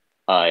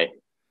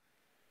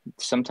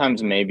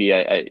 Sometimes maybe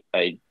I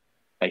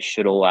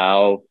should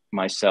allow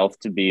myself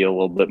to be a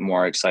little bit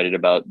more excited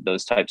about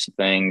those types of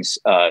things.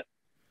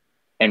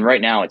 And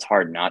right now it's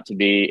hard not to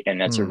be. And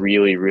that's a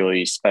really,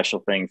 really special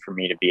thing for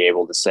me to be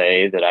able to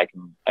say, that I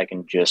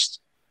can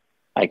just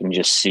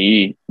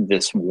see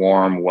this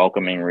warm,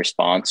 welcoming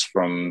response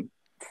from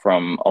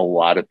a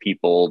lot of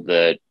people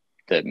that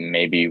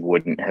maybe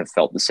wouldn't have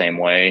felt the same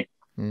way,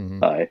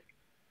 given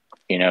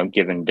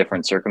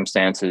different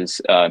circumstances.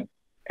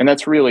 And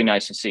that's really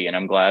nice to see. And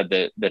I'm glad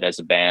that as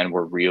a band,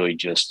 we're really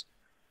just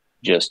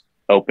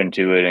open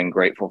to it and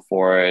grateful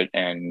for it.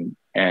 And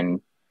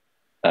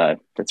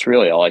that's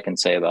really all I can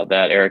say about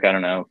that. Erik, I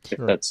don't know if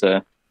that's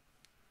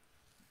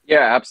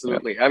Yeah,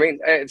 absolutely. I mean,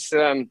 it's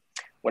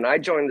when I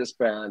joined this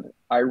band,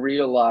 I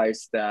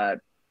realized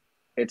that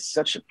it's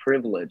such a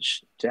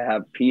privilege to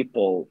have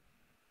people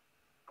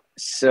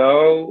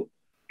so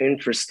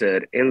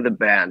interested in the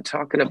band,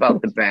 talking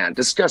about the band,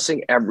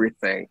 discussing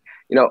everything.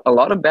 You know, a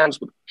lot of bands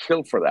would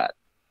kill for that.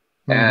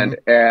 Mhm.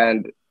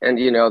 And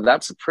you know,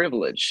 that's a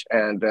privilege.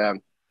 And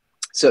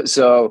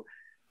so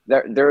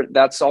there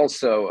that's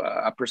also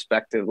a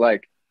perspective.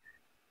 Like,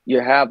 you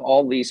have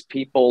all these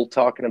people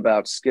talking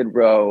about Skid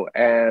Row,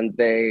 and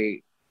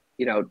they,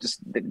 you know, just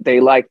they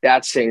like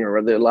that singer,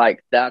 or they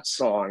like that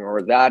song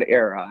or that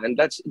era, and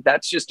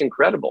that's just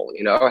incredible.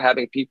 You know,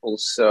 having people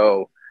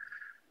so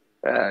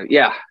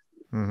yeah,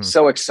 Mhm.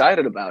 so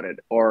excited about it,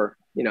 or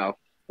you know,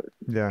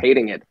 Yeah.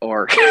 hating it,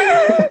 or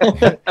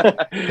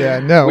Yeah,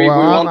 no, we well,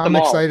 want I'm them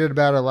all. excited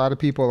about it. A lot of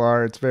people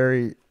are. It's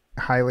very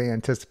highly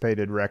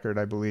anticipated record,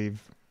 I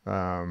believe.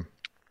 And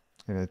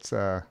it's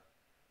out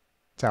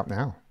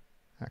now,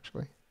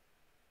 actually.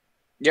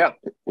 Yeah,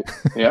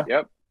 Yeah.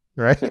 yep,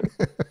 Right? it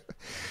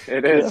Yeah,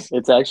 is.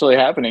 it's actually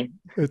happening.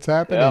 It's Yeah,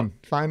 happening.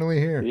 Finally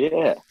here.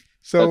 Yeah,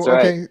 So, that's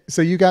right. okay,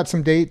 so you got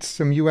some dates,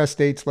 some US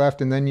dates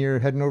left, and then you're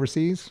heading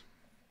overseas?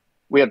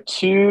 We have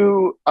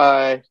two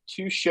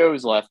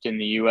shows left in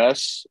the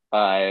US.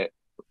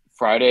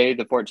 Friday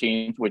the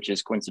 14th, which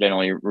is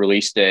coincidentally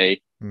release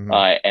day. Hmm.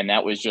 And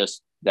that was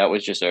just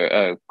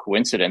a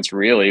coincidence,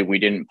 really. We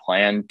didn't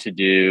plan to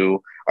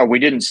do, or we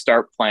didn't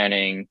start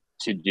planning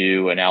to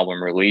do an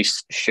album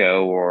release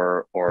show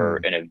or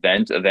Hmm. an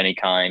event of any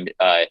kind.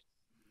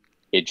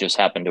 It just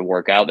happened to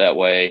work out that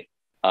way.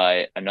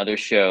 Another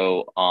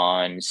show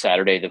on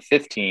Saturday the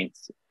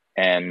 15th,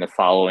 and the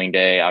following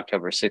day,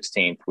 October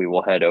 16th, we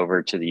will head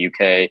over to the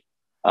UK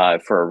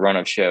for a run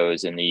of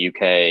shows in the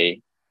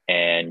UK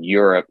and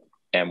Europe,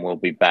 and we'll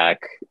be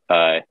back.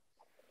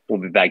 We'll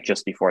be back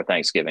just before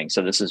Thanksgiving.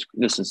 So this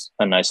is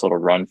a nice little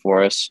run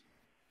for us.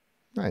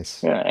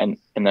 Nice. Yeah, and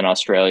then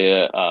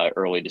Australia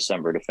early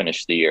December to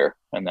finish the year,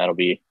 and that'll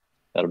be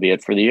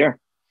it for the year.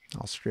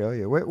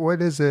 Australia.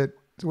 What is it?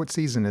 What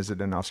season is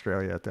it in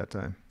Australia at that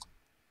time?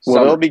 Well,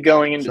 summer. they'll be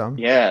going into summer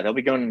Yeah,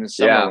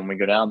 when we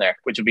go down there,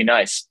 which will be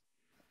nice.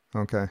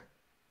 Okay.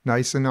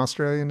 Nice in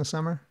Australia in the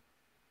summer?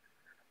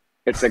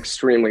 it's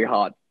extremely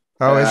hot.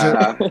 Oh, is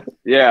it?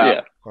 Yeah,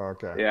 Yeah.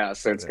 Okay. yeah.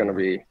 So it's gonna Yeah.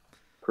 be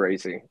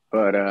crazy,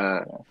 but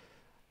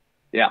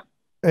yeah.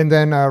 And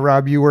then,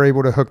 Rob, you were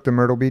able to hook the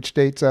Myrtle Beach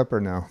dates up or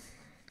no?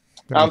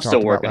 That we I'm still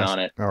talked about working last. on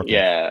it. Okay.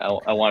 Yeah,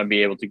 I want to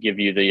be able to give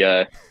you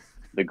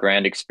the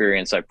grand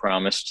experience I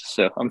promised.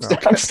 So I'm Okay.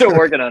 I'm still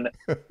working on it.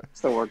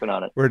 Still working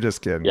on it. We're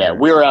just kidding. Yeah,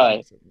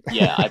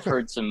 yeah, I've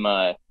heard some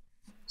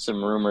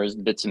rumors,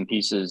 bits and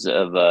pieces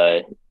of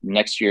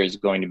next year is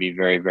going to be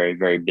very, very,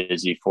 very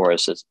busy for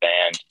us as a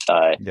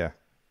band. Yeah.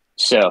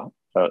 So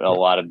a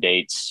lot of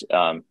dates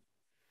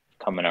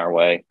coming your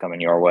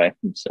way.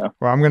 So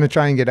Well, I'm going to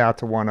try and get out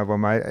to one of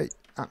them.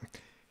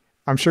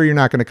 I'm sure you're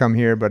not going to come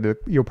here, but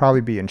you'll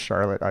probably be in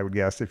Charlotte, I would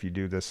guess, if you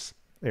do this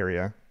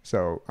area.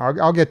 So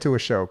I'll get to a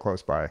show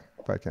close by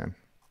if I can.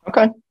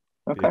 okay,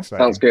 Be okay,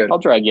 exciting. Sounds good. I'll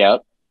drag you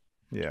out.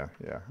 Yeah,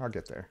 I'll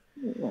get there.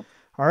 Yeah.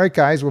 All right,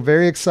 guys. Well,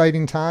 very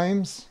exciting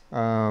times.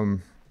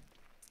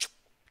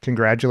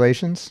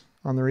 Congratulations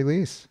on the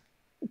release.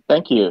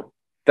 Thank you.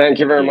 Thank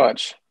you very Yeah.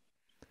 much.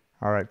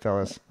 All right,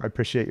 fellas. I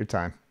appreciate your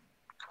time.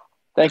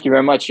 Thank you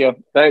very much, Joe.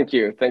 Thank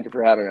you. Thank you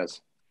for having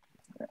us.